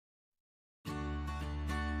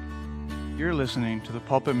You're listening to the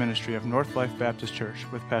pulpit ministry of North Life Baptist Church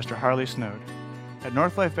with Pastor Harley Snowd. At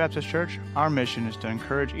North Life Baptist Church, our mission is to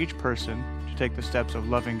encourage each person to take the steps of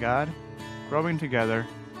loving God, growing together,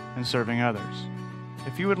 and serving others.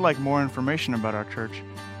 If you would like more information about our church,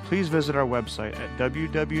 please visit our website at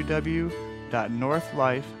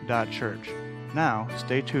www.northlife.church. Now,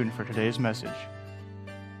 stay tuned for today's message.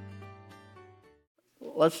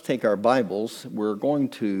 Let's take our Bibles. We're going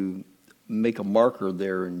to make a marker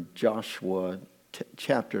there in Joshua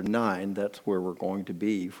chapter 9. That's where we're going to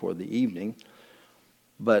be for the evening.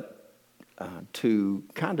 But to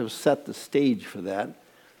kind of set the stage for that,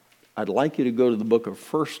 I'd like you to go to the book of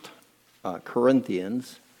 1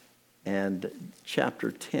 Corinthians and chapter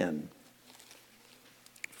 10.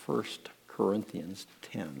 1 Corinthians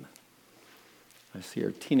 10. I see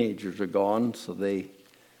our teenagers are gone, so they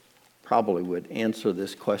probably would answer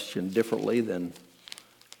this question differently than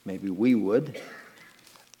maybe we would.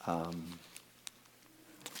 How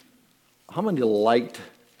many liked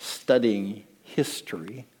studying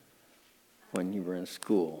history when you were in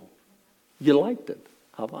school? You liked it.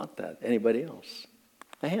 How about that? Anybody else?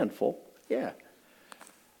 A handful. Yeah.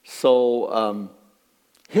 So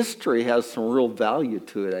history has some real value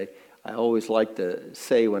to it. I always like to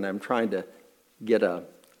say when I'm trying to get a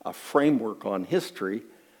framework on history,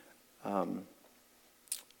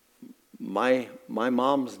 my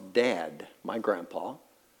mom's dad, my grandpa,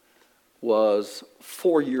 was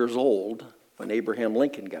 4 years old when Abraham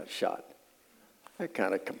Lincoln got shot. That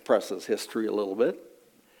kind of compresses history a little bit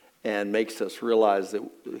and makes us realize that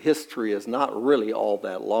history is not really all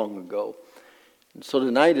that long ago. And so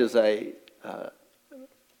tonight, as I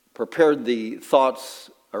prepared the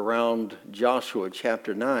thoughts around Joshua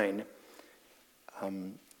chapter 9,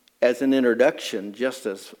 as an introduction, just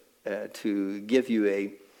as to give you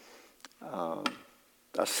a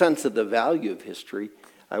sense of the value of history,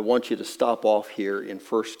 I want you to stop off here in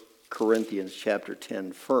 1 Corinthians chapter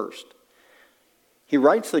 10 first. He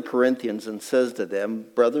writes to the Corinthians and says to them,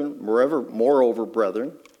 "Brethren, moreover,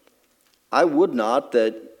 brethren, I would not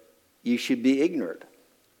that ye should be ignorant,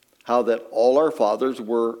 how that all our fathers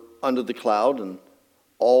were under the cloud and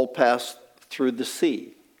all passed through the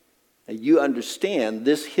sea." Now you understand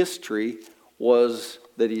this history was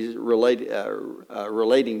that he's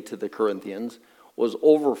relating to the Corinthians was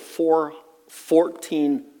over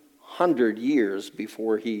 1,400 years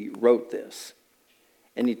before he wrote this.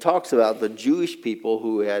 And he talks about the Jewish people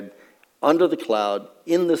who had under the cloud,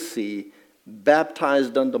 in the sea,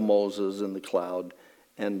 baptized unto Moses in the cloud,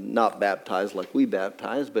 and not baptized like we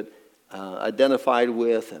baptize, but identified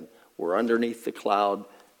with and were underneath the cloud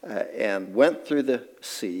and went through the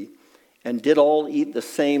sea and did all eat the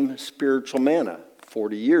same spiritual manna.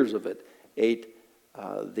 40 years of it ate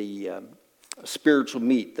the spiritual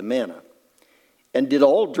meat, the manna, and did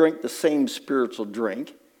all drink the same spiritual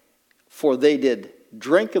drink, for they did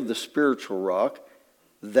drink of the spiritual rock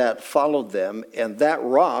that followed them, and that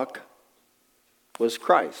rock was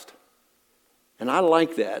Christ. And I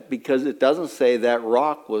like that because it doesn't say that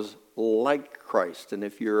rock was like Christ. And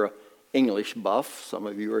if you're an English buff, some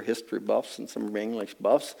of you are history buffs and some are English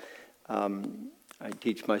buffs, I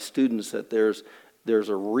teach my students that there's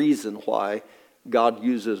a reason why God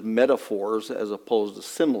uses metaphors as opposed to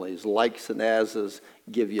similes. Likes and ases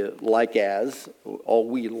give you like as, all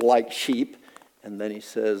we like sheep. And then he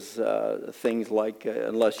says things like,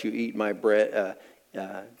 unless you eat my bread,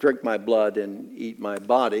 drink my blood and eat my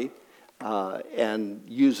body, and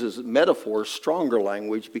uses metaphors, stronger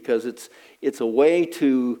language, because it's a way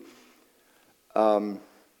to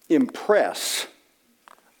impress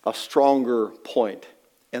a stronger point.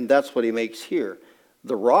 And that's what he makes here.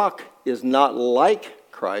 The rock is not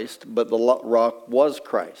like Christ, but the rock was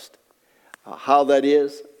Christ. How that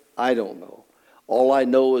is, I don't know. All I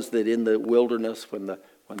know is that in the wilderness, when the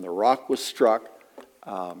rock was struck,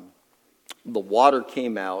 the water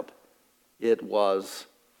came out. It was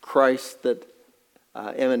Christ that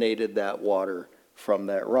emanated that water from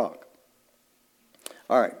that rock.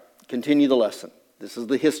 All right, continue the lesson. This is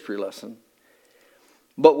the history lesson.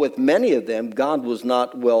 But with many of them, God was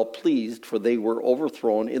not well pleased, for they were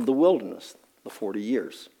overthrown in the wilderness, the 40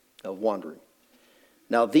 years of wandering.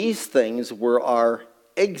 Now these things were our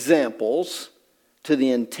examples, to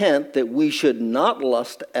the intent that we should not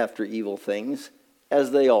lust after evil things,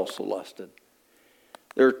 as they also lusted.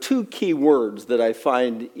 There are two key words that I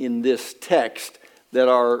find in this text that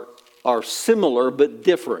are similar but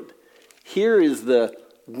different. Here is the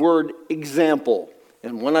word example.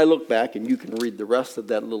 And when I look back, and you can read the rest of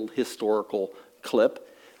that little historical clip,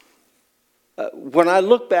 when I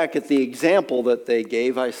look back at the example that they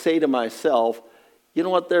gave, I say to myself, you know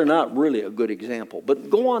what, they're not really a good example. But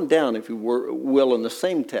go on down, if you will, in the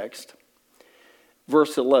same text.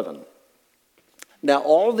 Verse 11. Now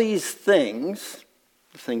all these things,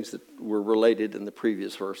 the things that were related in the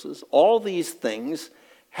previous verses, all these things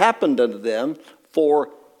happened unto them for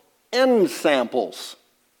ensamples.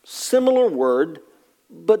 Similar word,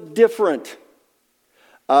 but different.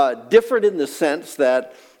 Different in the sense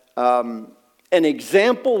that an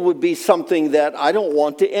example would be something that I don't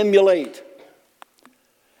want to emulate.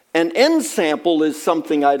 An ensample is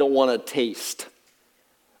something I don't want to taste.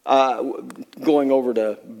 Going over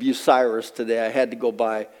to Bucyrus today, I had to go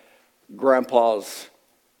by Grandpa's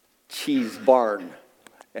cheese barn.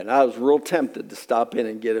 And I was real tempted to stop in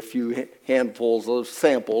and get a few handfuls of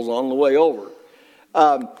samples on the way over.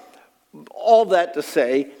 All that to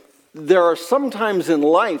say, there are some times in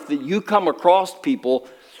life that you come across people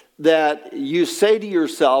that you say to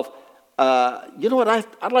yourself, you know what,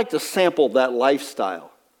 I'd like to sample that lifestyle.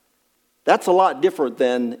 That's a lot different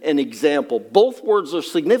than an example. Both words are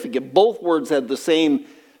significant. Both words have the same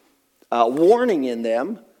warning in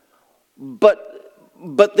them.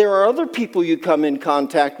 But there are other people you come in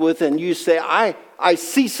contact with and you say, I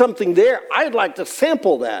see something there. I'd like to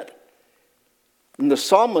sample that. And the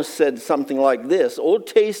psalmist said something like this, "Oh,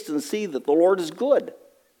 taste and see that the Lord is good."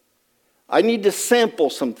 I need to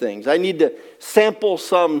sample some things. I need to sample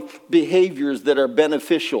some behaviors that are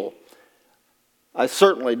beneficial. I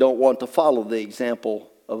certainly don't want to follow the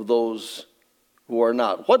example of those who are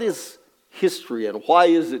not. What is history and why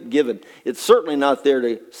is it given? It's certainly not there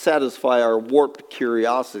to satisfy our warped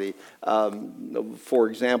curiosity. For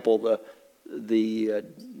example, the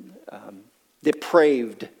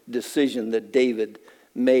depraved decision that David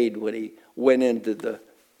made when he went into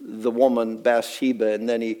the woman Bathsheba, and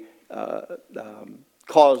then he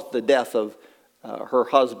caused the death of her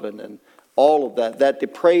husband, and all of that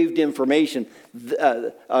depraved incident,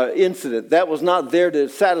 that was not there to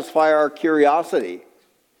satisfy our curiosity.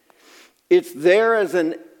 It's there as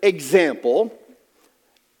an example,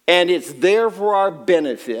 and it's there for our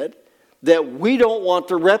benefit that we don't want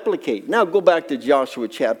to replicate. Now go back to Joshua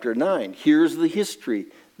chapter 9. Here's the history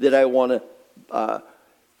that I want to,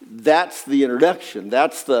 that's the introduction.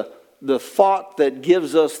 That's the thought that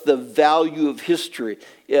gives us the value of history.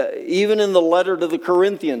 Even in the letter to the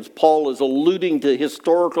Corinthians, Paul is alluding to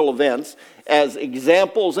historical events as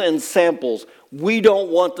examples and samples. We don't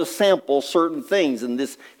want to sample certain things, and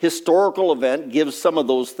this historical event gives some of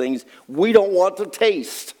those things we don't want to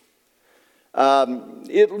taste.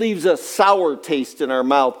 It leaves a sour taste in our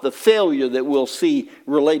mouth, the failure that we'll see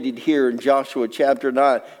related here in Joshua chapter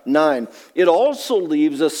 9. It also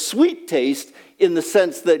leaves a sweet taste in the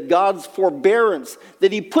sense that God's forbearance,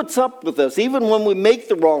 that he puts up with us even when we make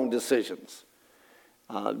the wrong decisions,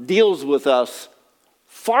 deals with us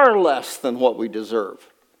far less than what we deserve.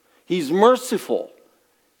 He's merciful,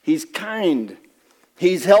 he's kind,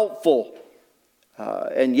 he's helpful,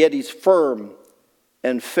 and yet he's firm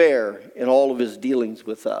and fair in all of his dealings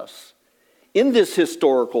with us. In this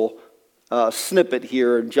historical snippet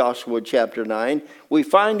here in Joshua chapter 9, we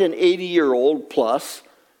find an 80-year-old plus,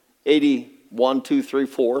 81, 2, 3,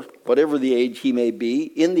 4, whatever the age he may be,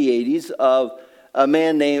 in the 80s, of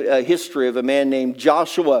a history of a man named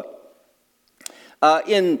Joshua.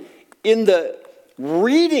 In the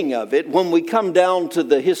reading of it, when we come down to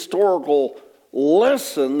the historical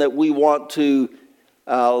lesson that we want to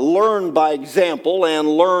learn by example and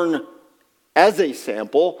learn as a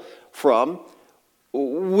sample from,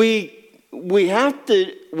 we have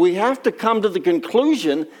to come to the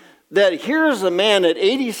conclusion that here's a man at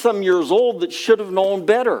 80-some years old that should have known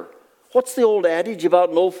better. What's the old adage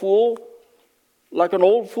about no fool like an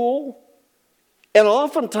old fool? And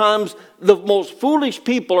oftentimes the most foolish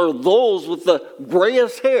people are those with the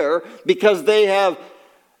grayest hair, because they have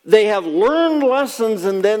learned lessons,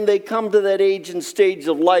 and then they come to that age and stage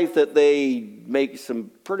of life that they make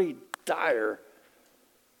some pretty dire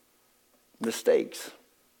mistakes.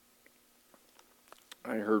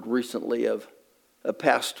 I heard recently of a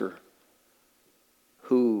pastor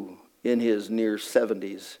who in his near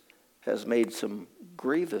 70s has made some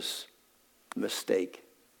grievous mistake.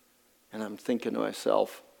 And I'm thinking to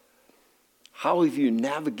myself, how have you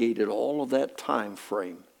navigated all of that time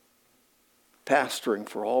frame, pastoring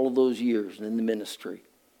for all of those years and in the ministry,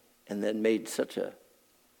 and then made such a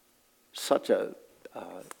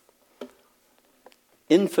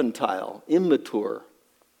infantile, immature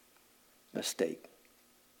mistake?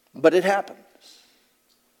 But it happens.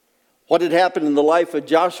 What had happened in the life of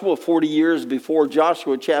Joshua 40 years before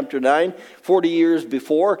Joshua chapter 9, 40 years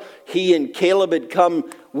before, he and Caleb had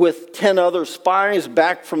come with 10 other spies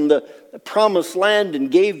back from the promised land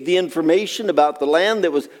and gave the information about the land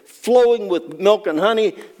that was flowing with milk and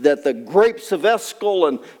honey, that the grapes of Eshcol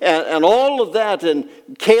and all of that. And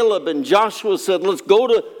Caleb and Joshua said, let's go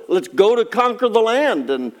to conquer the land.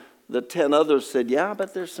 And the 10 others said, yeah,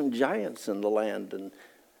 but there's some giants in the land. And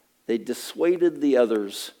they dissuaded the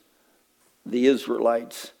others, the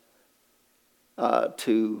Israelites,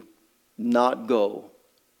 to not go.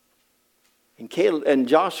 And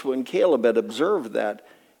Joshua and Caleb had observed that,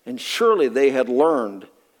 and surely they had learned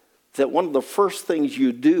that one of the first things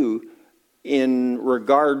you do in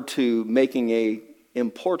regard to making an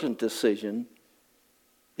important decision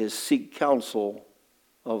is seek counsel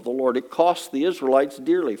of the Lord. It cost the Israelites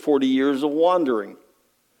dearly, 40 years of wandering.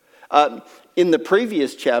 In the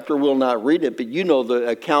previous chapter, we'll not read it, but you know the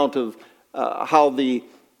account of how the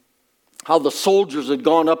soldiers had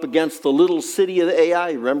gone up against the little city of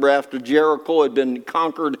Ai. Remember, after Jericho had been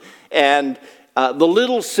conquered, and the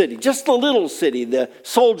little city, just the little city, the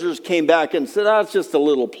soldiers came back and said, it's just a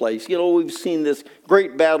little place. You know, we've seen this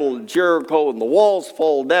great battle at Jericho, and the walls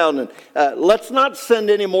fall down, and let's not send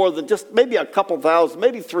any more than just maybe a couple thousand,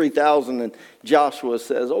 maybe 3,000. And Joshua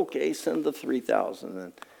says, okay, send the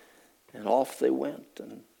 3,000. And off they went,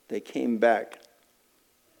 and they came back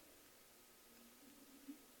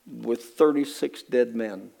with 36 dead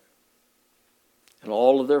men and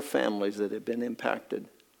all of their families that had been impacted.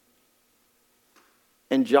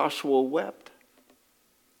 And Joshua wept.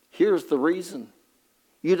 Here's the reason.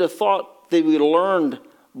 You'd have thought they would have learned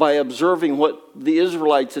by observing what the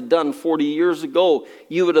Israelites had done 40 years ago.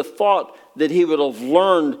 You would have thought that he would have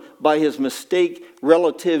learned by his mistake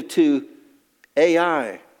relative to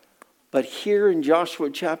Ai. But here in Joshua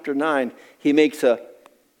chapter 9, he makes a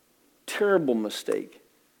terrible mistake.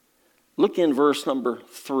 Look in verse number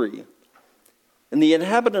 3. And the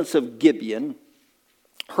inhabitants of Gibeon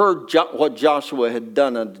heard what Joshua had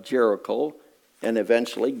done unto Jericho, and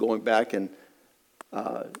eventually going back and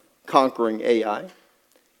conquering Ai.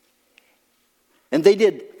 And they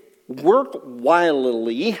did work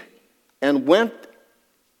wilily and went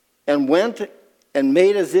and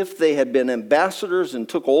made as if they had been ambassadors, and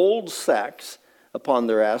took old sacks upon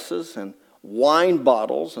their asses, and wine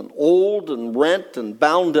bottles, and old and rent and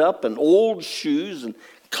bound up, and old shoes, and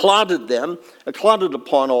clotted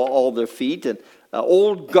upon all their feet, and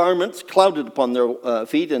old garments clouded upon their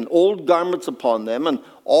feet, and old garments upon them, and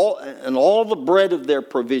all the bread of their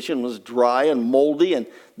provision was dry and moldy. And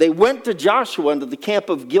they went to Joshua into the camp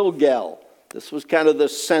of Gilgal. This was kind of the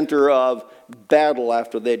center of battle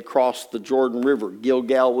after they'd crossed the Jordan River.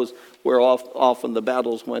 Gilgal was where often the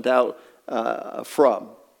battles went out from.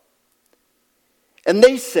 And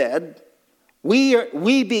they said,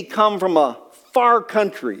 we be come from a far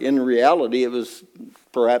country. In reality, it was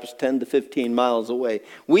perhaps 10 to 15 miles away.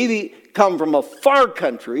 We be come from a far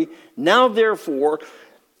country. Now, therefore,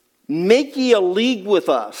 make ye a league with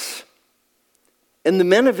us. And the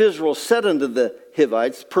men of Israel said unto the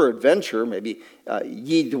Hivites, peradventure, maybe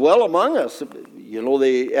ye dwell among us. You know,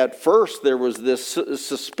 at first there was this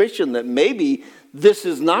suspicion that maybe this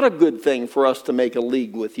is not a good thing for us to make a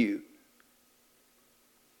league with you.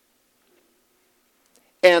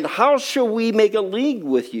 And how shall we make a league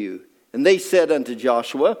with you? And they said unto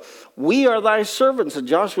Joshua, we are thy servants. And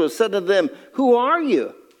Joshua said unto them, who are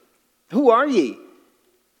you? Who are ye?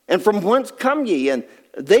 And from whence come ye? And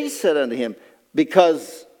they said unto him,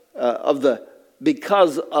 because of the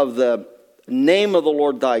name of the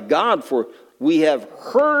Lord thy God, for we have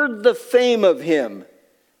heard the fame of him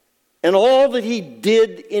and all that he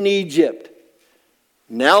did in Egypt.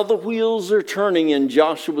 Now the wheels are turning in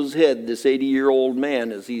Joshua's head, this 80-year-old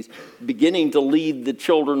man, as he's beginning to lead the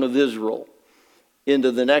children of Israel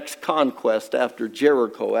into the next conquest after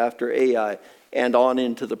Jericho, after Ai, and on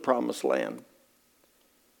into the promised land.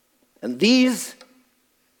 And these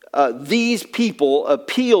people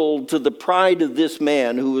appealed to the pride of this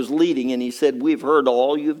man who was leading, and he said, we've heard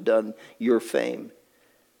all you've done, your fame.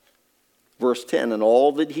 Verse 10, and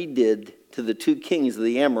all that he did to the two kings of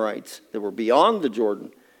the Amorites that were beyond the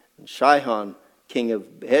Jordan, and Sihon, king of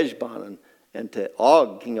Heshbon, and to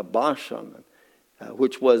Og, king of Bashan,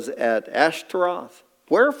 which was at Ashtaroth.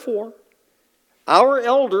 Wherefore, our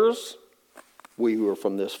elders, we who are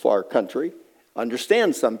from this far country,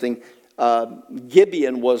 understand something.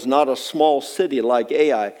 Gibeon was not a small city like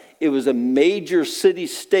Ai. It was a major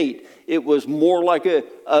city-state. It was more like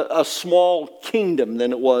a small kingdom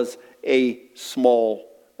than it was a small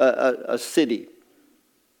a city.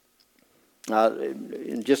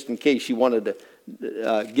 Just in case you wanted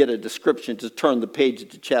to get a description, just turn the page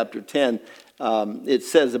to chapter 10. It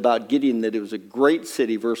says about Gideon that it was a great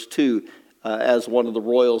city, verse 2, as one of the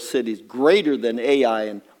royal cities, greater than Ai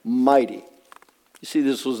and mighty. You see,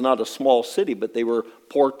 this was not a small city, but they were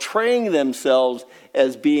portraying themselves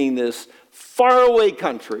as being this faraway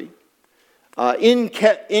country,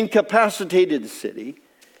 incapacitated city,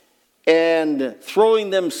 and throwing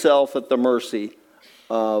themselves at the mercy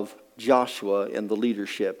of Joshua and the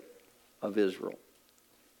leadership of Israel.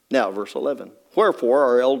 Now, verse 11. Wherefore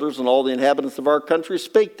our elders and all the inhabitants of our country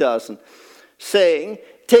spake to us, and saying,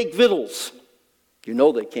 take victuals. You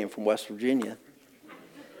know they came from West Virginia.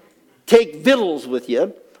 Take victuals with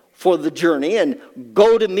you for the journey, and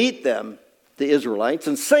go to meet them, the Israelites,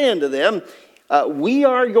 and say unto them, we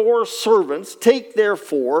are your servants. Take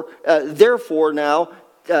therefore now,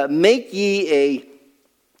 make ye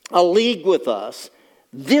a league with us.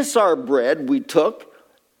 This our bread we took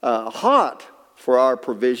hot for our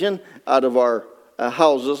provision out of our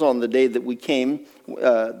houses on the day that we came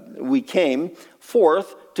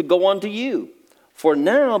forth to go unto you. For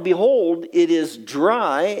now, behold, it is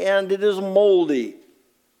dry and it is moldy.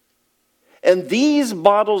 And these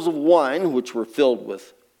bottles of wine, which were filled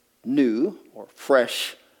with new or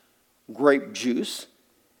fresh grape juice,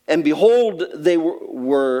 and behold, they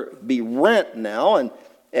were be rent now,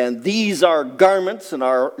 and these are garments, and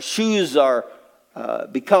our shoes are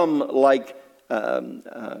become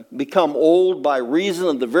old by reason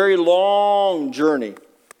of the very long journey,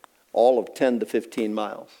 all of 10 to 15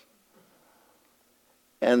 miles.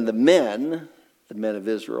 And the men of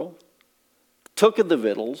Israel, took of the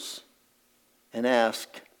victuals and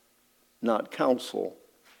asked not counsel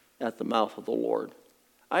at the mouth of the Lord.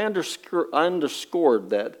 I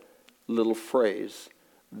underscored that little phrase.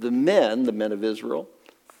 The men of Israel,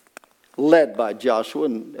 led by Joshua,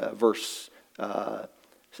 and verse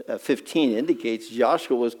 15 indicates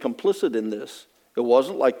Joshua was complicit in this. It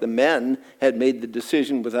wasn't like the men had made the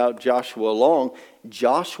decision without Joshua along.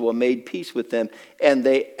 Joshua made peace with them, and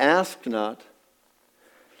they asked not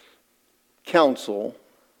counsel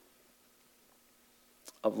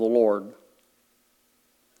of the Lord.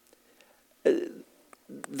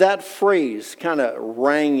 That phrase kind of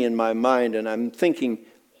rang in my mind, and I'm thinking,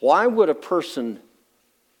 why would a person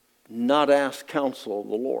not ask counsel of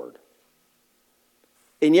the Lord?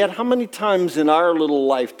 And yet, how many times in our little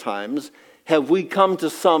lifetimes have we come to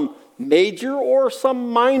some major or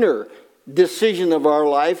some minor decision of our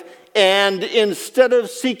life, and instead of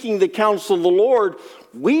seeking the counsel of the Lord,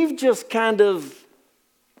 we've just kind of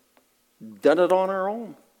done it on our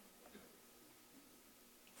own?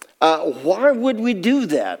 Why would we do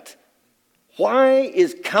that? Why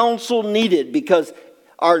is counsel needed? Because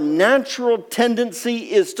our natural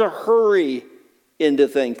tendency is to hurry into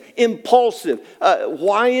things. Impulsive.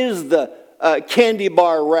 Why is the candy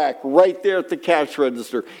bar rack right there at the cash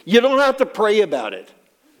register? You don't have to pray about it.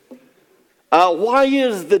 Why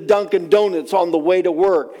is the Dunkin' Donuts on the way to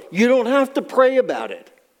work? You don't have to pray about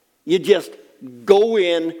it. You just go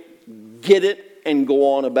in, get it, and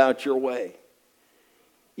go on about your way.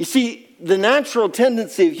 You see, the natural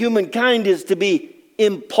tendency of humankind is to be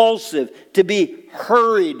impulsive, to be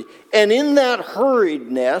hurried. And in that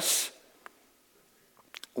hurriedness,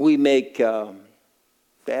 we make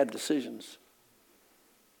bad decisions.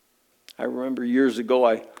 I remember years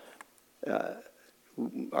ago,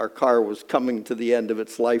 our car was coming to the end of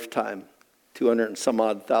its lifetime, 200 and some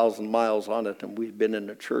odd thousand miles on it, and we'd been in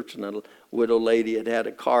a church, and a widow lady had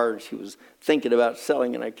a car, and she was thinking about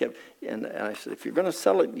selling, and I said, if you're going to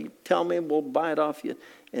sell it, you tell me, we'll buy it off you.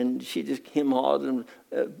 And she just him-hawed and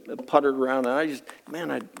puttered around, and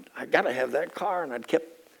I got to have that car, and I'd kept,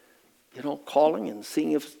 calling and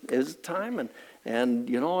seeing if it was time, and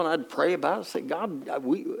I'd pray about it, say, God,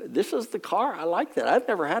 this is the car, I like that. I've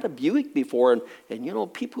never had a Buick before,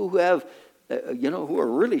 and people who have, who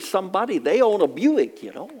are really somebody, they own a Buick,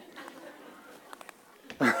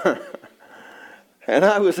 And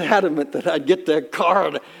I was adamant that I'd get that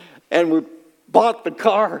car, and we bought the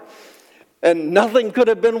car, and nothing could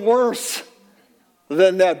have been worse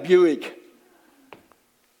than that Buick.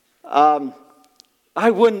 I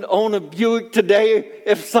wouldn't own a Buick today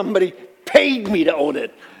if somebody paid me to own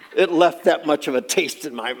it. It left that much of a taste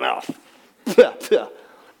in my mouth. But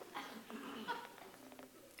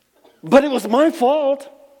it was my fault.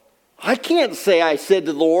 I can't say I said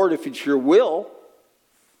to the Lord, if it's your will,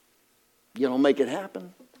 make it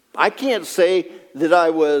happen. I can't say that I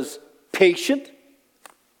was patient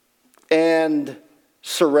and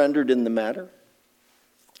surrendered in the matter.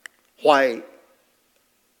 Why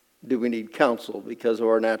do we need counsel? Because of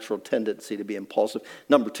our natural tendency to be impulsive.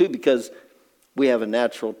 Number two, because we have a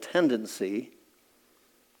natural tendency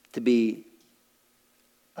to be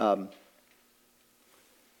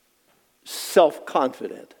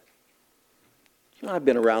self-confident. I've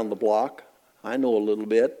been around the block. I know a little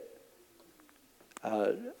bit.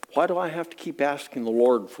 Why do I have to keep asking the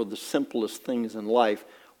Lord for the simplest things in life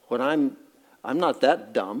when I'm not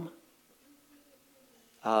that dumb?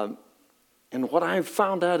 And what I've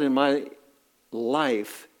found out in my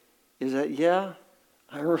life is that, yeah,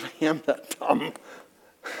 I really am that dumb.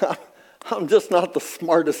 I'm just not the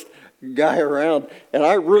smartest guy around. And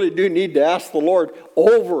I really do need to ask the Lord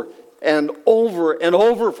over and over and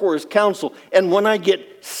over for his counsel. And when I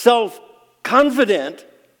get self-confident,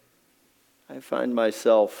 I find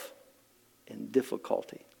myself in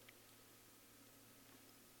difficulty.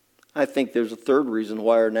 I think there's a third reason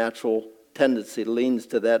why our natural tendency leans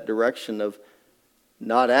to that direction of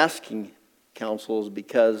not asking counsel is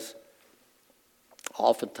because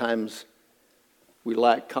oftentimes we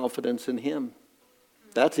lack confidence in him.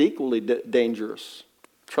 That's equally dangerous,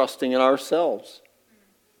 trusting in ourselves.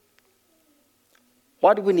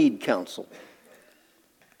 Why do we need counsel?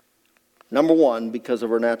 Number one, because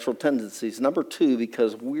of our natural tendencies. Number two,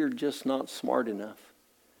 because we're just not smart enough.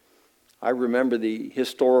 I remember the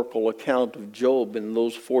historical account of Job in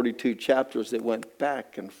those 42 chapters that went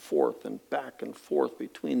back and forth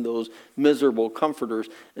between those miserable comforters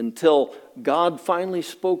until God finally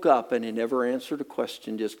spoke up, and he never answered a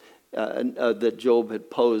question that Job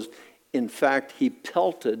had posed. In fact, he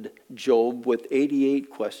pelted Job with 88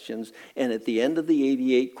 questions, and at the end of the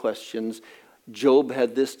 88 questions, Job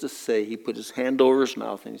had this to say. He put his hand over his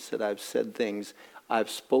mouth and he said, I've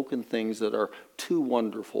spoken things that are too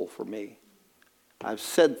wonderful for me. I've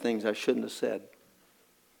said things I shouldn't have said.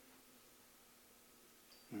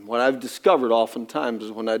 And what I've discovered oftentimes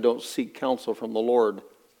is when I don't seek counsel from the Lord,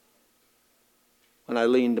 when I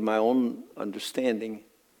lean to my own understanding,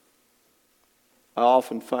 I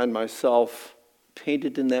often find myself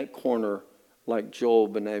painted in that corner like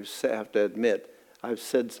Job, and I have to admit, I've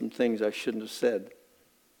said some things I shouldn't have said,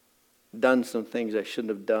 done some things I shouldn't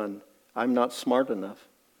have done. I'm not smart enough.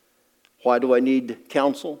 Why do I need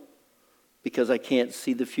counsel? Because I can't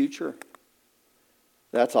see the future.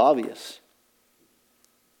 That's obvious.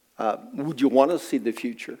 Would you want to see the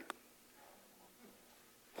future?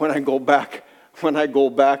 When I go back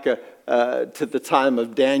to the time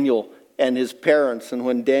of Daniel and his parents, and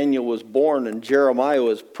when Daniel was born and Jeremiah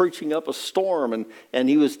was preaching up a storm, and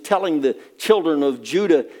he was telling the children of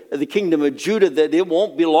Judah, the kingdom of Judah, that it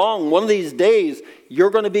won't be long. One of these days,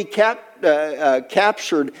 you're going to be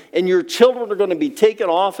captured, and your children are going to be taken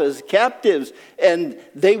off as captives. And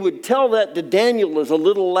they would tell that to Daniel as a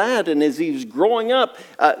little lad, and as he was growing up,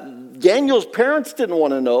 Daniel's parents didn't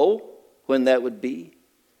want to know when that would be.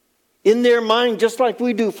 In their mind, just like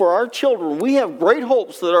we do for our children, we have great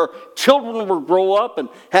hopes that our children will grow up and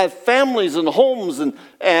have families and homes,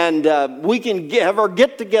 and we can have our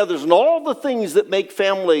get-togethers and all the things that make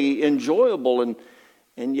family enjoyable.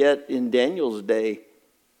 And yet, in Daniel's day,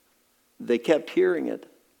 they kept hearing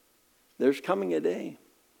it. There's coming a day.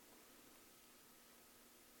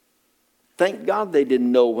 Thank God they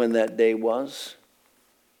didn't know when that day was,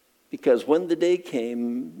 because when the day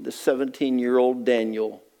came, the 17-year-old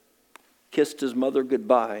Daniel kissed his mother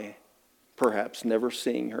goodbye, perhaps never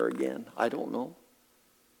seeing her again. I don't know.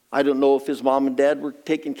 I don't know if his mom and dad were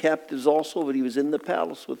taken captives also, but he was in the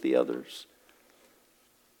palace with the others.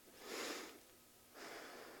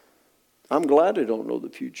 I'm glad I don't know the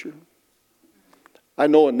future. I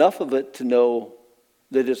know enough of it to know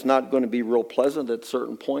that it's not going to be real pleasant at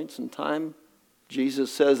certain points in time. Jesus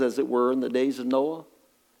says, as it were, in the days of Noah.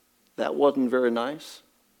 That wasn't very nice.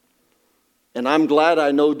 And I'm glad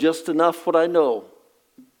I know just enough what I know.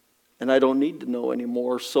 And I don't need to know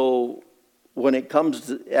anymore. So when it comes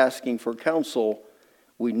to asking for counsel,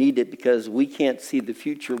 we need it because we can't see the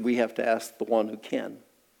future. We have to ask the one who can.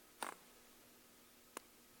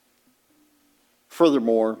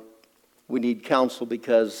 Furthermore, we need counsel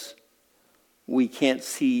because we can't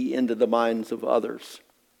see into the minds of others.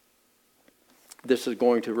 This is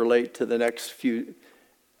going to relate to the next few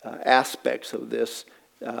aspects of this.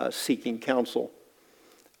 Seeking counsel.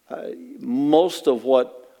 Most of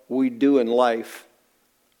what we do in life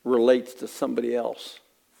relates to somebody else.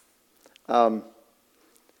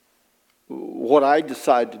 What I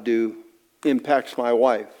decide to do impacts my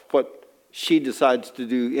wife. What she decides to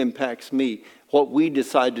do impacts me. What we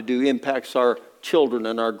decide to do impacts our children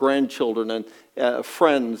and our grandchildren and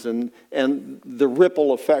friends, and the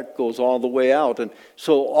ripple effect goes all the way out. And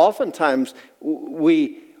so oftentimes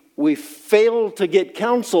we fail to get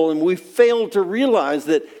counsel, and we fail to realize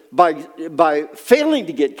that by failing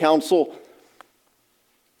to get counsel,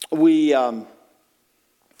 we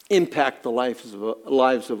impact the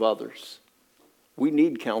lives of others. We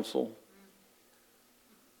need counsel.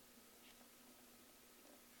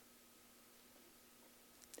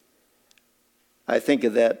 I think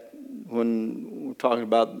of that when we're talking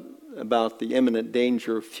about the imminent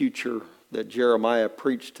danger of future that Jeremiah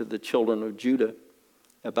preached to the children of Judah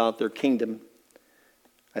about their kingdom.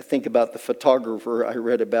 I think about the photographer I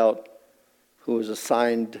read about who was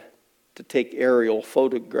assigned to take aerial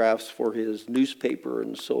photographs for his newspaper,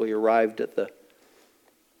 and so he arrived at the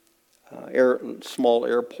small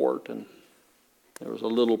airport, and there was a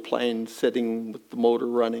little plane sitting with the motor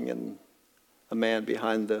running and a man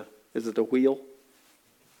behind is it a wheel?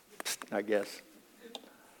 I guess.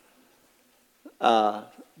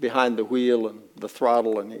 Behind the wheel and the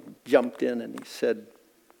throttle, and he jumped in and he said,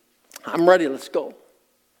 "I'm ready, let's go."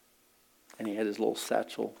 And he had his little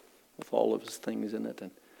satchel with all of his things in it,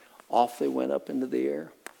 and off they went up into the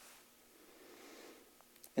air.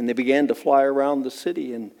 And they began to fly around the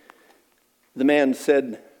city, and the man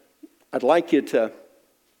said, I'd like you to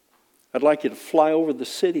fly over the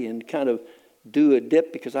city and kind of do a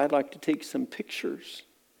dip because I'd like to take some pictures."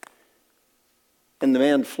 And the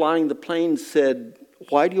man flying the plane said,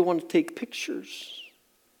 "Why do you want to take pictures?"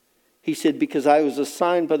 He said, "Because I was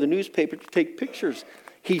assigned by the newspaper to take pictures."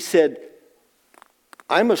 He said,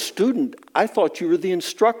 "I'm a student. I thought you were the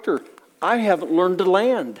instructor. I haven't learned to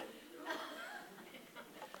land."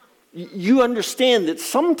 You understand that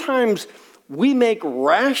sometimes we make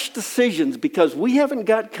rash decisions because we haven't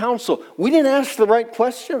got counsel. We didn't ask the right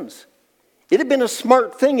questions. It had been a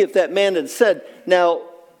smart thing if that man had said, "Now,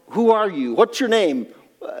 who are you? What's your name?"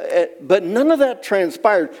 But none of that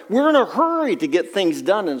transpired. We're in a hurry to get things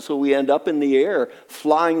done, and so we end up in the air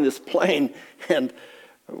flying this plane, and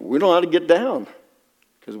we don't know how to get down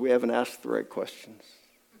because we haven't asked the right questions.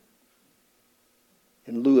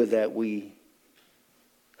 In lieu of that,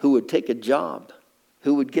 who would take a job,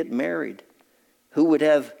 who would get married, who would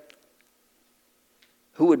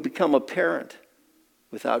become a parent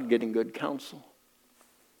without getting good counsel.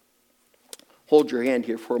 Hold your hand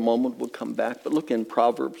here for a moment. We'll come back. But look in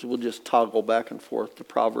Proverbs. We'll just toggle back and forth to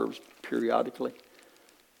Proverbs periodically.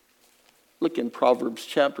 Look in Proverbs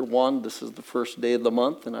chapter 1. This is the first day of the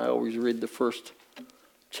month, and I always read the first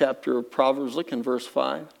chapter of Proverbs. Look in verse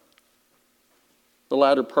 5. The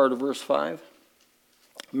latter part of verse 5.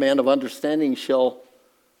 A man of understanding shall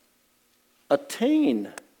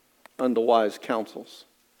attain unto wise counsels.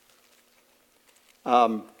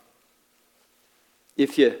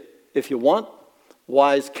 If you want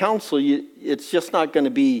wise counsel, it's just not going to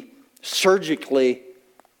be surgically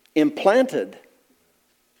implanted.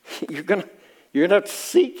 You're going to have to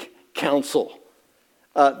seek counsel.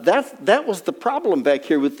 That was the problem back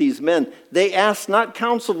here with these men. They asked not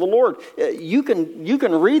counsel of the Lord. You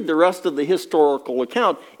can read the rest of the historical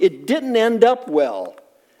account. It didn't end up well.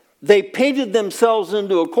 They painted themselves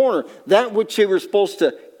into a corner. That which they were supposed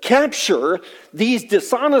to capture, these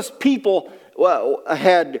dishonest people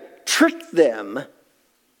had tricked them,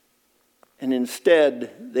 and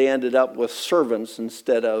instead they ended up with servants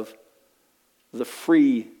instead of the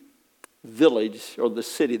free village or the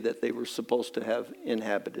city that they were supposed to have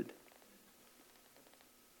inhabited.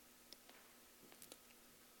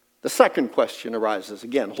 The second question arises.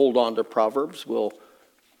 Again, hold on to Proverbs. We'll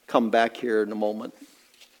come back here in a moment.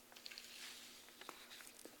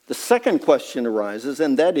 The second question arises,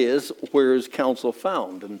 and that is, where is counsel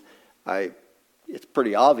found? And it's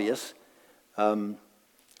pretty obvious.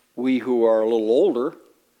 We who are a little older,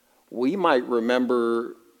 we might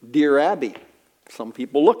remember Dear Abby. Some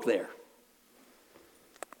people look there.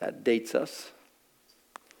 That dates us.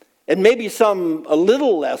 And maybe some a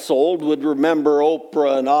little less old would remember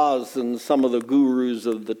Oprah and Oz and some of the gurus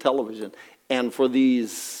of the television. And for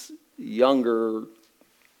these younger,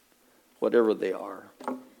 whatever they are,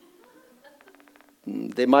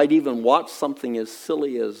 they might even watch something as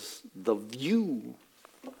silly as The View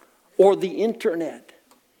or the internet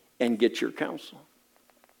and get your counsel.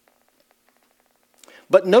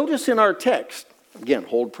 But notice in our text, again,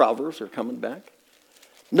 hold Proverbs, they're coming back.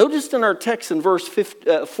 Notice in our text in verse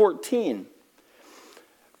 14,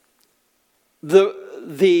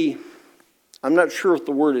 I'm not sure if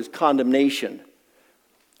the word is condemnation.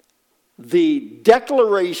 The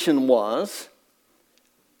declaration was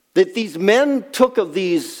that these men took of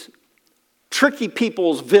these tricky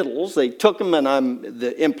people's victuals. They took them, and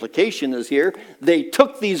the implication is here, they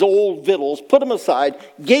took these old victuals, put them aside,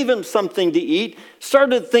 gave them something to eat,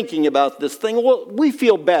 started thinking about this thing. Well, we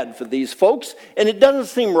feel bad for these folks, and it doesn't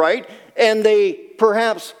seem right. And they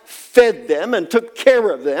perhaps fed them and took care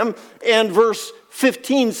of them. And verse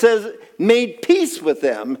 15 says, made peace with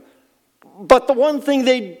them. But the one thing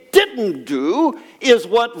they didn't do is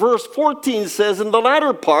what verse 14 says in the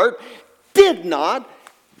latter part, did not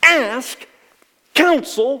ask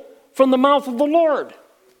counsel from the mouth of the Lord.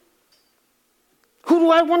 Who do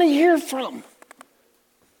I want to hear from?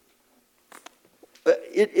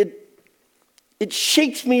 It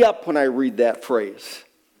shakes me up when I read that phrase.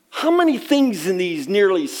 How many things in these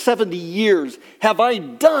nearly 70 years have I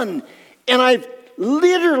done, and I've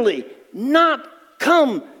literally not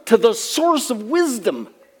come to the source of wisdom?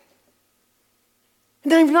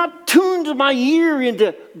 And I've not tuned my ear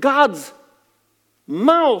into God's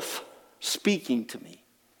mouth speaking to me.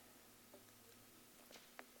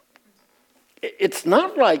 It's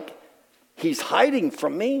not like he's hiding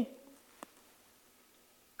from me.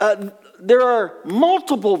 There are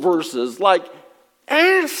multiple verses like,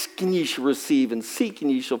 ask and ye shall receive, and seek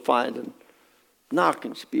and ye shall find, and knock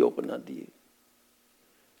and it shall be opened unto you.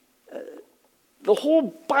 The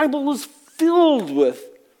whole Bible is filled with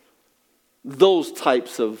those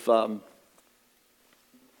types of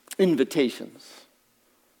invitations.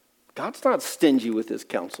 God's not stingy with his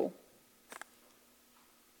counsel.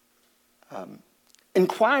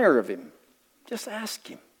 Inquire of him. Just ask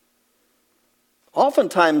him.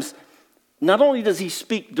 Oftentimes, not only does he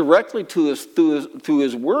speak directly to us through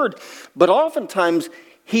his word, but oftentimes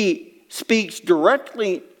he speaks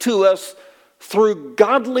directly to us through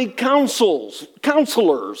godly counselors.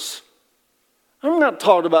 I'm not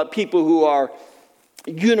talking about people who are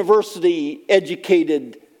university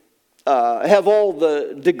educated, have all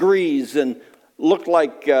the degrees, and look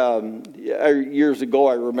like, years ago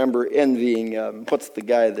I remember envying, what's the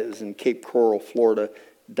guy that was in Cape Coral, Florida,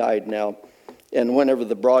 died now. And whenever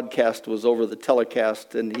the broadcast was over, the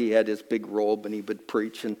telecast, and he had his big robe and he would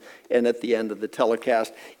preach, and at the end of the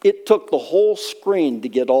telecast, it took the whole screen to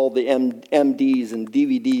get all the MDs and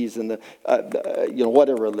DVDs and the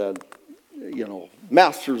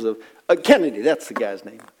masters of Kennedy. That's the guy's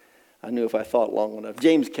name. I knew if I thought long enough.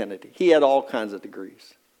 James Kennedy. He had all kinds of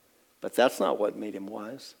degrees, but that's not what made him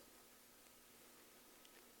wise.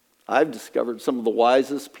 I've discovered some of the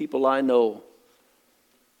wisest people I know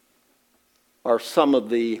are some of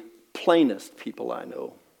the plainest people I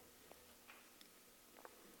know.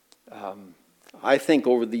 I think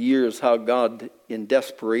over the years how God, in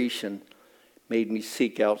desperation, made me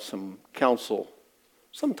seek out some counsel.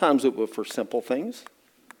 Sometimes it was for simple things.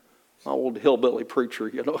 My old hillbilly preacher,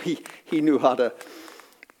 he knew how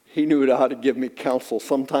to give me counsel.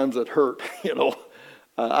 Sometimes it hurt,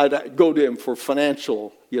 I'd go to him for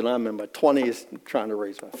financial. I'm in my 20s, trying to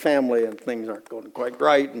raise my family, and things aren't going quite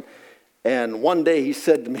right. And one day he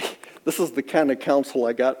said to me, this is the kind of counsel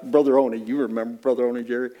I got. Brother Oney, you remember Brother Oney,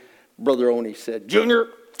 Jerry? Brother Oney said, Junior,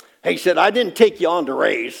 he said, I didn't take you on to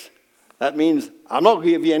raise. That means I'm not going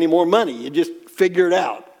to give you any more money. You just figure it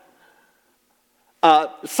out.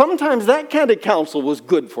 Sometimes that kind of counsel was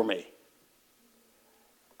good for me.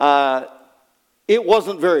 It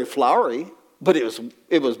wasn't very flowery, but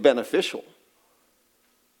it was beneficial.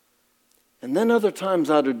 And then other times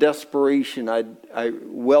out of desperation, I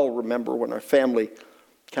well remember when our family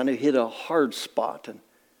kind of hit a hard spot, and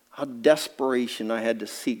out of desperation I had to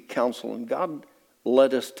seek counsel. And God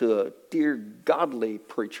led us to a dear godly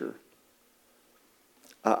preacher,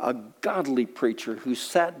 a godly preacher who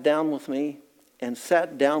sat down with me and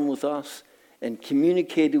sat down with us and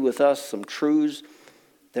communicated with us some truths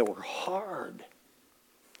that were hard.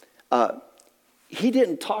 He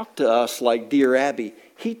didn't talk to us like Dear Abby.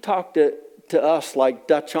 He talked to us like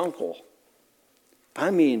Dutch Uncle.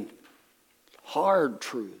 I mean, hard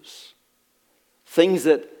truths. Things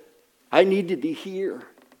that I needed to hear.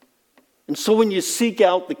 And so when you seek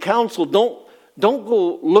out the counsel, don't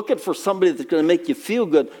go looking for somebody that's going to make you feel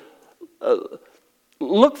good.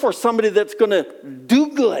 Look for somebody that's going to do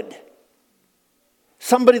good.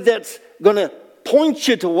 Somebody that's going to point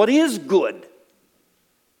you to what is good.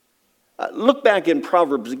 Look back in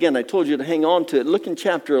Proverbs again. I told you to hang on to it. Look in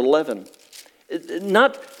chapter 11.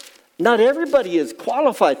 Not everybody is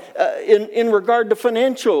qualified. In regard to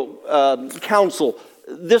financial counsel,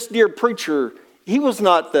 this dear preacher, he was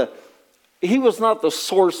not the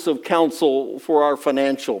source of counsel for our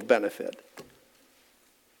financial benefit.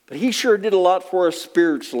 But he sure did a lot for us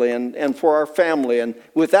spiritually and for our family. And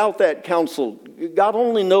without that counsel, God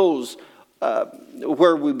only knows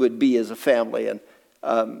where we would be as a family, and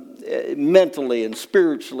mentally and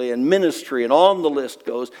spiritually and ministry, and on the list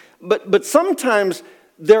goes. But sometimes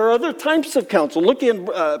there are other types of counsel. Look in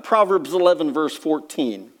Proverbs 11, verse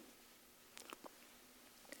 14.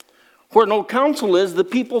 Where no counsel is, the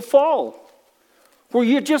people fall. Where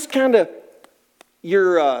you just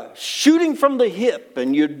you're shooting from the hip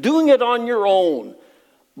and you're doing it on your own.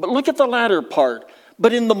 But look at the latter part.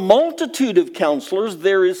 But in the multitude of counselors,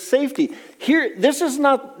 there is safety. Here, this is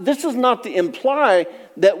not to imply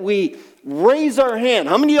that we raise our hand.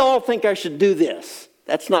 How many of y'all think I should do this?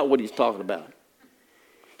 That's not what he's talking about.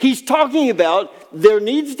 He's talking about there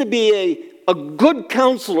needs to be a good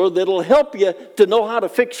counselor that'll help you to know how to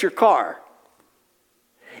fix your car.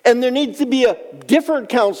 And there needs to be a different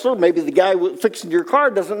counselor. Maybe the guy fixing your car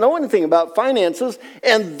doesn't know anything about finances,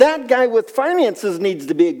 and that guy with finances needs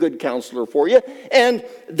to be a good counselor for you. And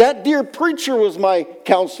that dear preacher was my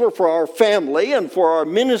counselor for our family and for our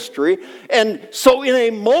ministry. And so in a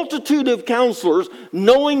multitude of counselors,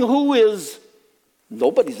 knowing who is,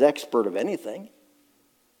 nobody's expert of anything,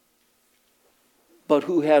 but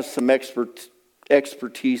who has some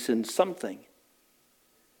expertise in something.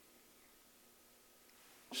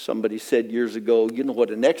 Somebody said years ago, you know what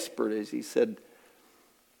an expert is? He said,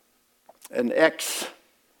 an X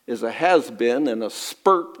is a has-been and a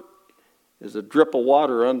spurt is a drip of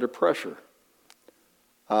water under pressure.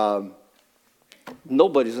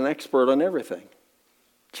 Nobody's an expert on everything.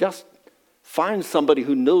 Just find somebody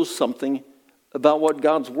who knows something about what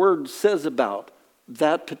God's Word says about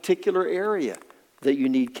that particular area that you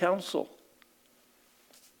need counsel.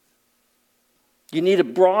 You need a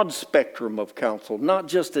broad spectrum of counsel, not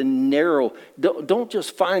just a narrow. Don't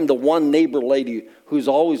just find the one neighbor lady who's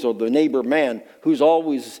always, or the neighbor man who's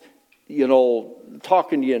always,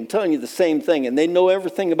 talking to you and telling you the same thing, and they know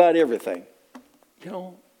everything about everything.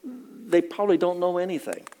 They probably don't know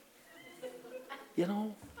anything.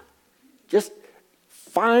 Just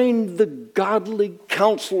find the godly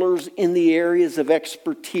counselors in the areas of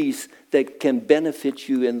expertise that can benefit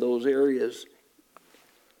you in those areas,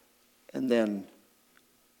 and then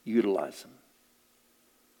utilize them.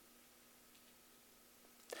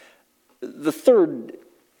 The third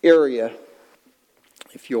area,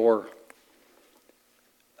 if you're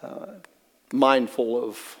mindful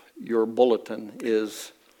of your bulletin,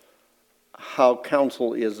 is how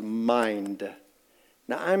counsel is mined.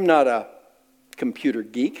 Now, I'm not a computer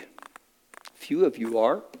geek. Few of you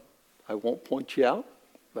are. I won't point you out,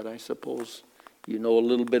 but I suppose you know a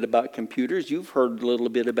little bit about computers. You've heard a little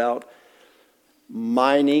bit about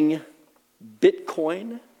mining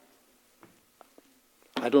Bitcoin.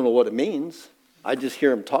 I don't know what it means. I just hear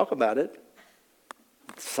them talk about it.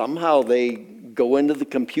 Somehow they go into the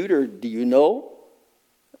computer. Do you know,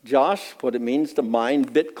 Josh, what it means to mine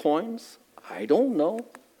Bitcoins? I don't know.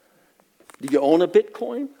 Do you own a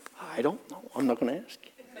Bitcoin? I don't know. I'm not going to ask you.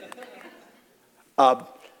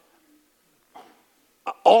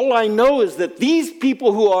 All I know is that these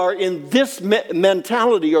people who are in this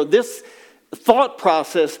mentality or this thought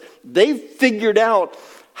process, they've figured out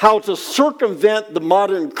how to circumvent the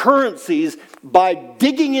modern currencies by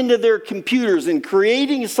digging into their computers and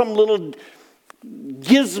creating some little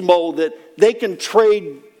gizmo that they can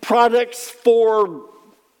trade products for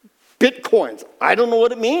Bitcoins. I don't know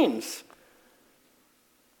what it means.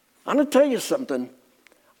 I'm going to tell you something.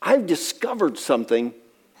 I've discovered something.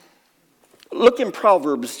 Look in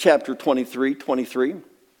Proverbs chapter 23.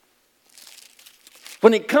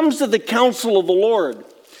 When it comes to the counsel of the Lord,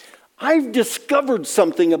 I've discovered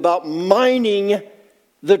something about mining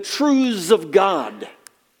the truths of God.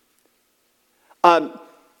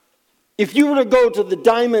 If you were to go to the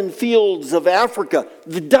diamond fields of Africa,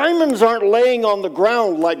 the diamonds aren't laying on the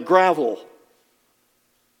ground like gravel.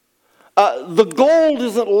 The gold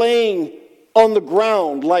isn't laying on the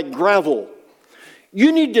ground like gravel.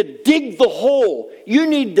 You need to dig the hole. You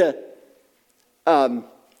need to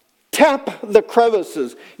tap the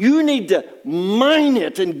crevices. You need to mine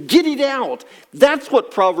it and get it out. That's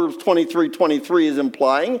what Proverbs 23:23 is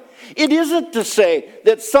implying. It isn't to say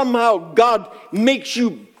that somehow God makes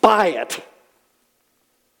you buy it,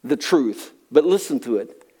 the truth. But listen to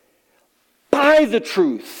it. Buy the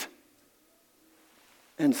truth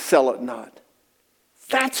and sell it not.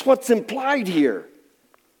 That's what's implied here.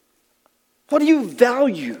 What do you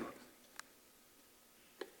value?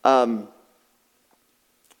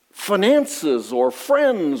 Finances or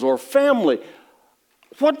friends or family.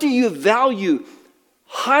 What do you value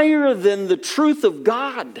higher than the truth of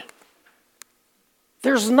God?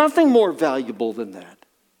 There's nothing more valuable than that.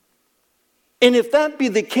 And if that be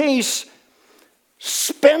the case,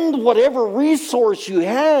 spend whatever resource you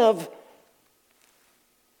have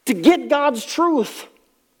to get God's truth.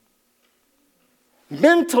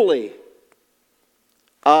 Mentally,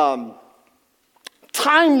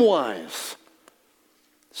 time-wise,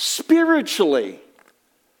 spiritually,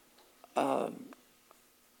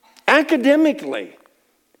 academically.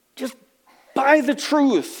 Just buy the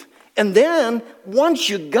truth. And then, once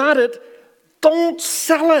you got it, don't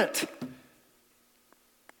sell it.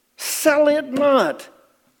 Sell it not.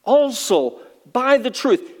 Also, buy the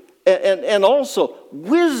truth. And also,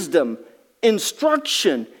 wisdom,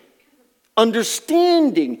 instruction,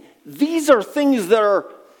 understanding. These are things that are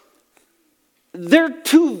They're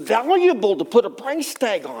too valuable to put a price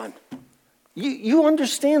tag on. You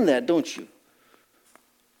understand that, don't you?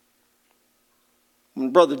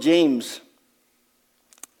 When Brother James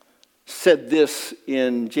said this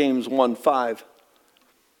in James 1:5,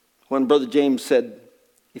 when Brother James said,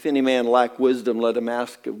 "If any man lack wisdom, let him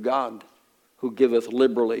ask of God, who giveth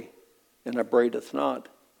liberally and upbraideth not."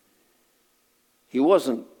 He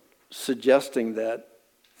wasn't suggesting that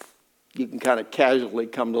you can kind of casually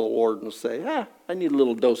come to the Lord and say, I need a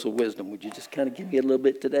little dose of wisdom. Would you just kind of give me a little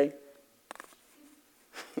bit today?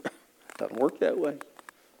 Doesn't work that way.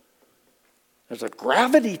 There's a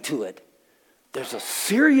gravity to it. There's a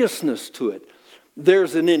seriousness to it.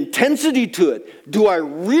 There's an intensity to it. Do I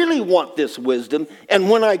really want this wisdom? And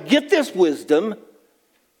when I get this wisdom,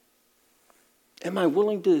 am I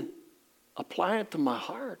willing to apply it to my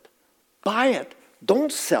heart? Buy it.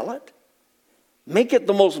 Don't sell it. Make it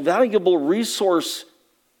the most valuable resource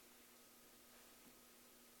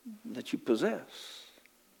that you possess.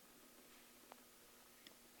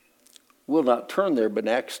 We'll not turn there, but in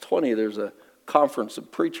Acts 20, there's a conference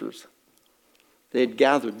of preachers. They had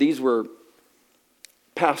gathered. These were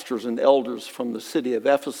pastors and elders from the city of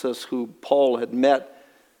Ephesus who Paul had met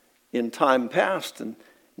in time past. And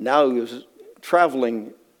now he was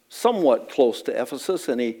traveling somewhat close to Ephesus,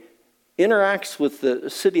 and he interacts with the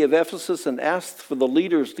city of Ephesus and asks for the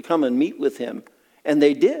leaders to come and meet with him. And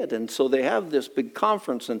they did. And so they have this big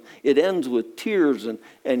conference, and it ends with tears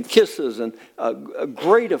and kisses and a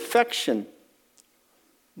great affection.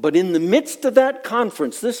 But in the midst of that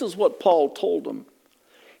conference, this is what Paul told them.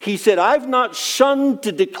 He said, "I've not shunned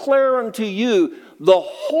to declare unto you the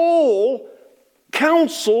whole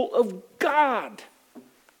counsel of God."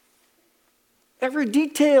 Every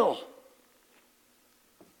detail.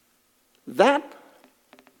 That,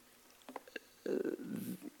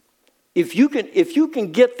 if you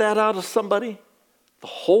can get that out of somebody, the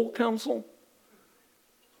whole counsel,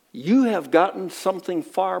 you have gotten something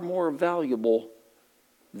far more valuable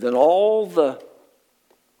than all the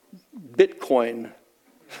Bitcoin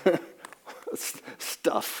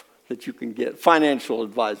stuff that you can get. Financial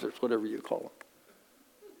advisors, whatever you call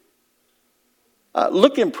them.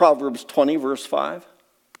 Look in Proverbs 20, verse 5.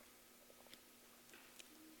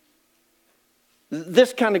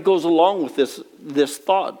 This kind of goes along with this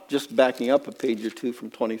thought, just backing up a page or two from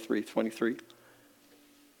 23.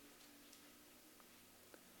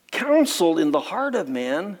 Counsel in the heart of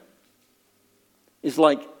man is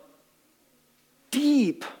like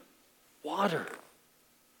deep water,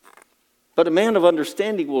 but a man of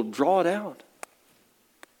understanding will draw it out.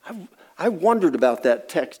 I wondered about that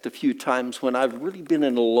text a few times when I've really been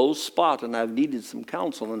in a low spot and I've needed some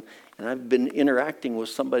counsel, and I've been interacting with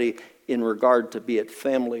somebody in regard to be it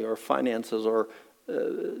family or finances or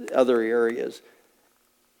other areas.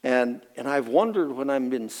 And I've wondered when I've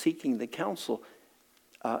been seeking the counsel,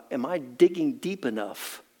 am I digging deep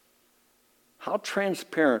enough? How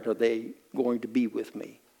transparent are they going to be with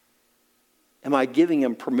me? Am I giving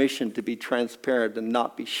them permission to be transparent and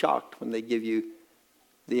not be shocked when they give you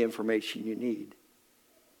the information you need?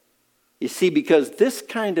 You see, because this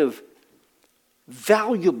kind of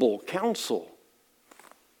valuable counsel,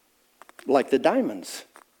 like the diamonds,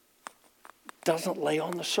 doesn't lay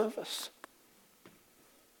on the surface.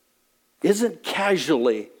 Isn't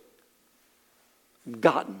casually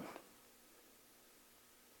gotten.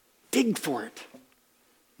 Dig for it.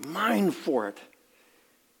 Mine for it.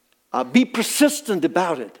 Be persistent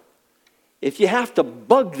about it. If you have to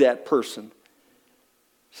bug that person,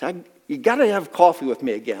 say, you got to have coffee with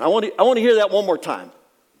me again. I want to hear that one more time.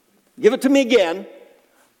 Give it to me again.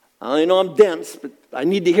 I know I'm dense, but I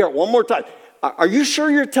need to hear it one more time. Are you sure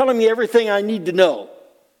you're telling me everything I need to know?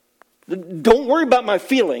 Don't worry about my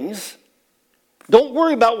feelings. Don't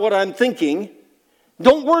worry about what I'm thinking.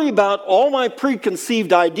 Don't worry about all my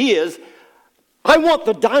preconceived ideas. I want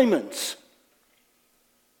the diamonds.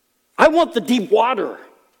 I want the deep water.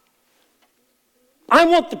 I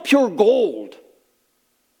want the pure gold.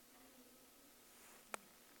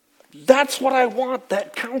 That's what I want.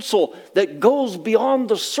 That counsel that goes beyond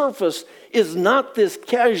the surface is not this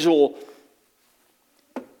casual,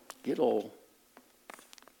 good old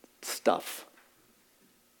stuff.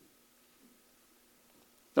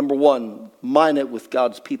 Number one, mine it with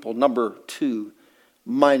God's people. Number two,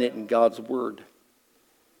 mine it in God's word.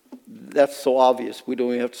 That's so obvious. We don't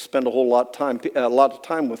even have to spend a lot of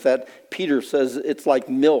time with that. Peter says it's like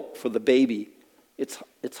milk for the baby. It's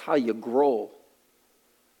how you grow.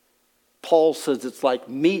 Paul says it's like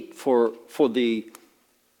meat for the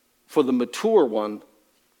mature one.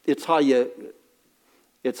 It's how you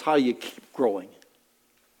keep growing.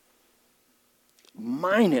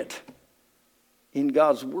 Mine it in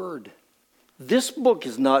God's Word. This book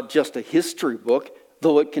is not just a history book,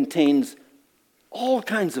 though it contains all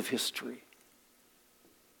kinds of history.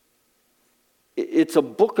 It's a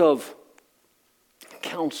book of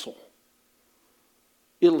counsel.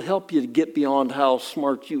 It'll help you to get beyond how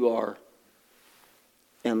smart you are.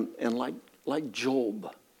 And like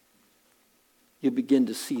Job, you begin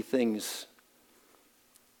to see things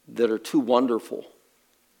that are too wonderful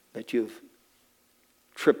that you've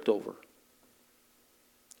tripped over.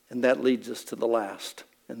 And that leads us to the last,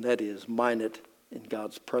 and that is mine it in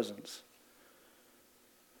God's presence.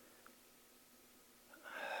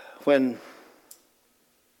 When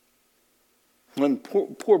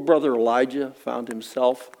poor brother Elijah found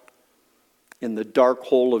himself in the dark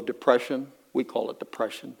hole of depression, we call it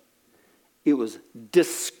depression, it was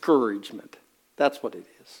discouragement. That's what it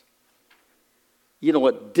is. You know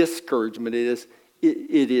what discouragement is?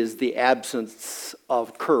 It is the absence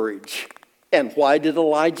of courage. And why did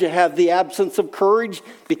Elijah have the absence of courage?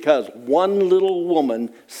 Because one little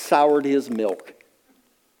woman soured his milk.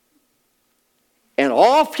 And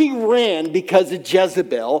off he ran because of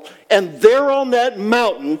Jezebel. And there on that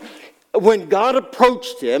mountain, when God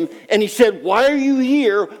approached him and he said, "Why are you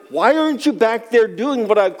here? Why aren't you back there doing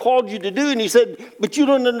what I've called you to do?" And he said, "But you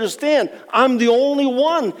don't understand. I'm the only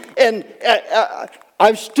one. And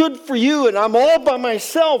I've stood for you and I'm all by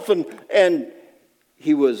myself." And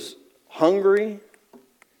he was hungry.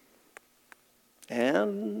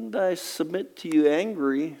 And I submit to you,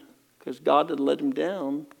 angry, because God had let him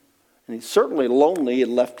down. And he's certainly lonely. He had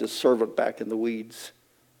left his servant back in the weeds.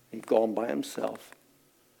 He'd gone by himself.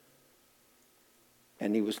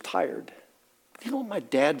 And he was tired. Do you know what my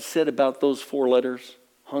dad said about those 4 letters?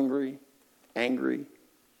 Hungry, angry,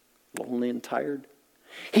 lonely, and tired.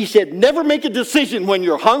 He said, never make a decision when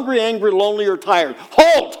you're hungry, angry, lonely, or tired.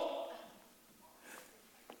 Halt!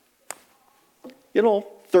 You know,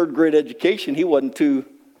 3rd grade education, he wasn't too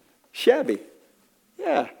shabby.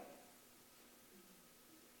 Yeah.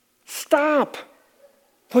 Stop.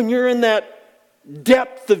 When you're in that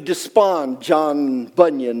depth of despond John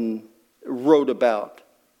Bunyan wrote about.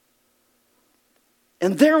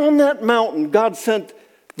 And there on that mountain, God sent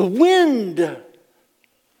the wind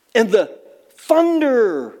and the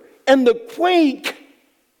thunder and the quake.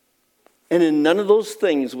 And in none of those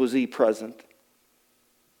things was he present.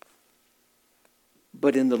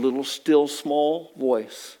 But in the little still small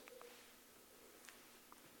voice.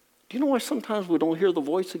 Do you know why sometimes we don't hear the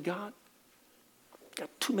voice of God? Got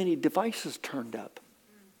too many devices turned up.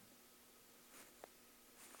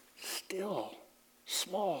 Still,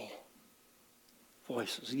 small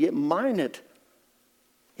voices. Yet mine it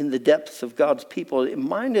in the depths of God's people.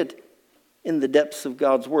 Mine it in the depths of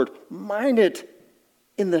God's Word. Mine it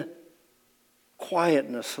in the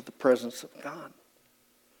quietness of the presence of God.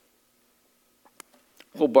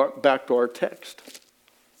 Go back to our text.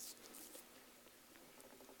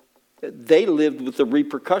 They lived with the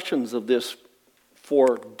repercussions of this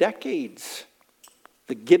for decades.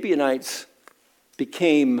 The Gibeonites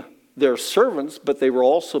became their servants, but they were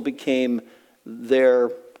also became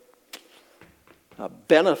their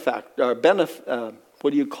benefactor.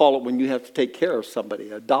 What do you call it when you have to take care of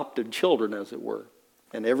somebody? Adopted children, as it were.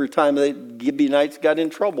 And every time the Gibeonites got in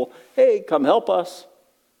trouble, hey, come help us.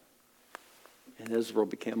 And Israel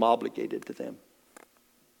became obligated to them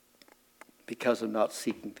because of not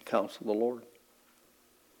seeking the counsel of the Lord.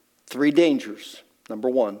 3 dangers. Number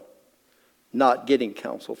 1, not getting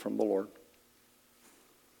counsel from the Lord.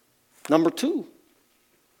 Number 2,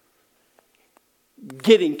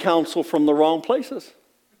 getting counsel from the wrong places.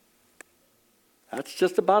 That's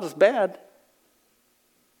just about as bad.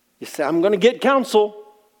 You say, I'm going to get counsel.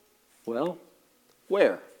 Well,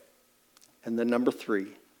 where? And then number 3,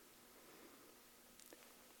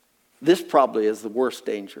 this probably is the worst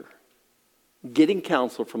danger. Getting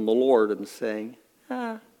counsel from the Lord and saying,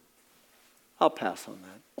 I'll pass on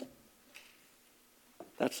that.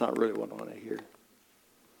 That's not really what I want to hear.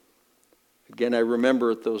 Again, I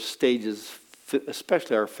remember at those stages,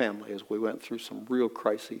 especially our family, as we went through some real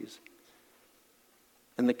crises.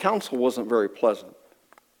 And the counsel wasn't very pleasant.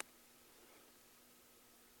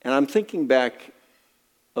 And I'm thinking back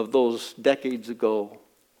of those decades ago,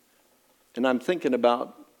 and I'm thinking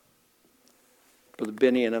about Brother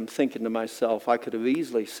Benny, and I'm thinking to myself, I could have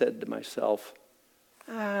easily said to myself,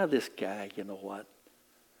 this guy, you know what?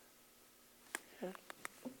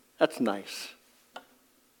 That's nice.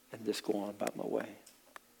 And just go on about my way.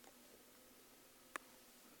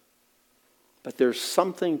 But there's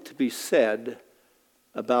something to be said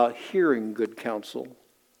about hearing good counsel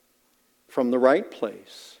from the right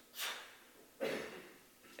place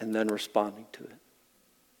and then responding to it.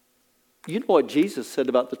 You know what Jesus said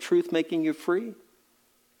about the truth making you free?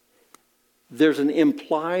 There's an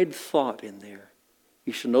implied thought in there.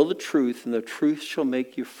 You shall know the truth, and the truth shall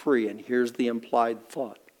make you free. And here's the implied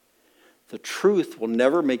thought. The truth will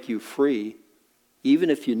never make you free, even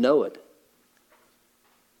if you know it,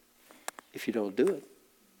 if you don't do it.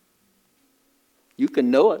 You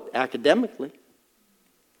can know it academically,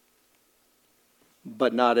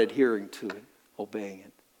 but not adhering to it, obeying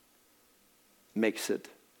it, makes it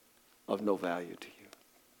of no value to you.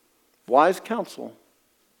 Wise counsel.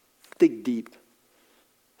 Dig deep.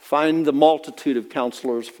 Find the multitude of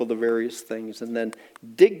counselors for the various things, and then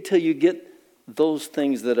dig till you get those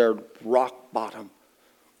things that are rock bottom,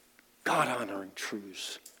 God-honoring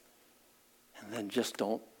truths. And then just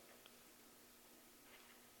don't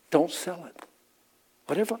sell it.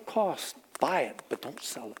 Whatever it costs, buy it, but don't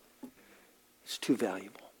sell it. It's too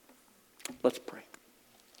valuable. Let's pray.